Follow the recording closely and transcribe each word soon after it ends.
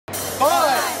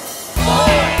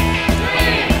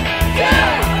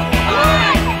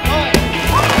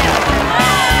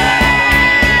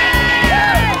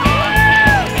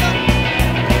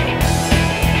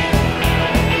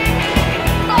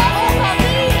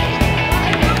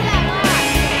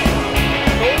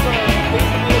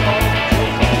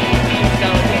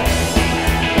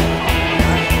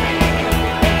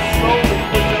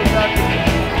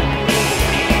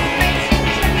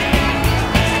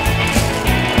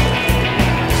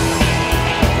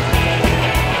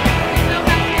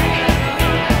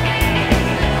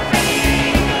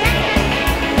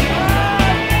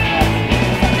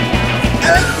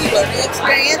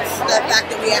Experience, the fact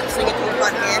that we actually get to work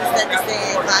on hand instead of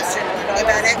staying in classroom learning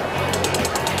about it.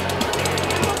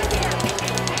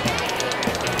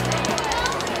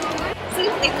 They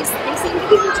seem to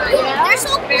be enjoying it. There's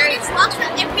so cool. There's rocks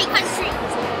from every country.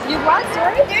 You what,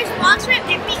 sorry? There's rocks from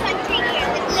every country here.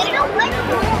 Like, literally,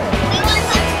 they want to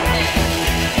touch.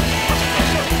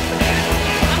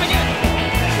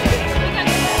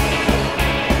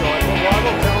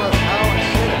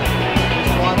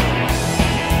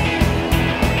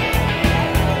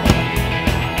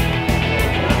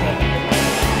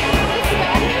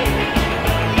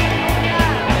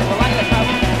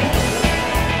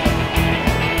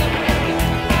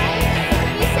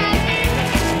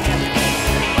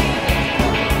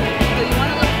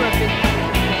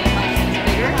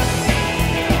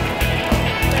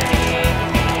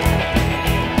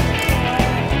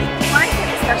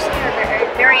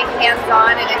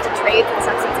 hands-on and into trades and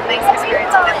stuff, so it's a nice experience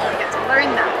for them to get to learn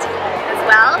that as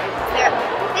well.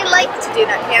 They like to do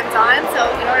that hands-on, so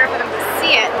in order for them to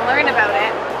see it and learn about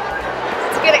it,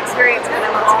 it's a good experience for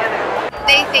them altogether.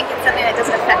 They think it's something that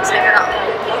doesn't affect them at all.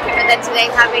 And then today,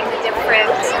 having the different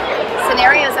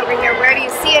scenarios over here, where do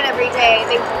you see it every day?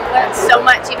 They learn so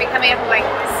much, even coming up with like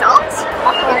salt.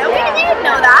 You know, they didn't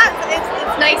know that.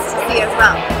 It's nice to see as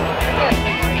well.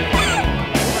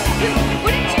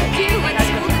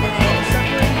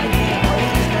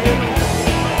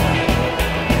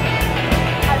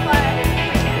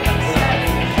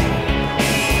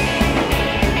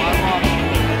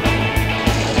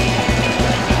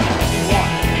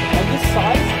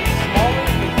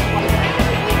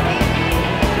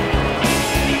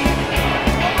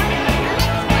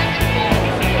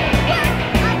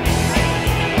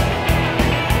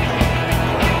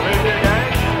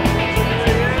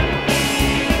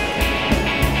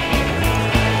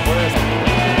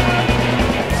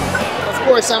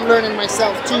 Of course, I'm learning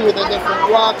myself too with the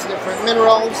different rocks, different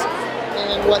minerals,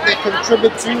 and what they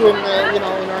contribute to in in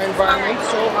our environment.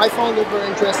 So I found it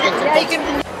very interesting.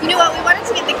 You know what? We wanted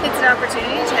to give the kids an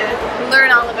opportunity to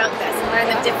learn all about this and learn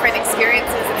the different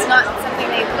experiences. It's not something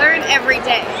they learn every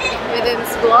day within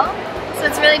school,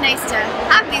 so it's really nice to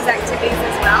have these activities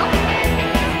as well.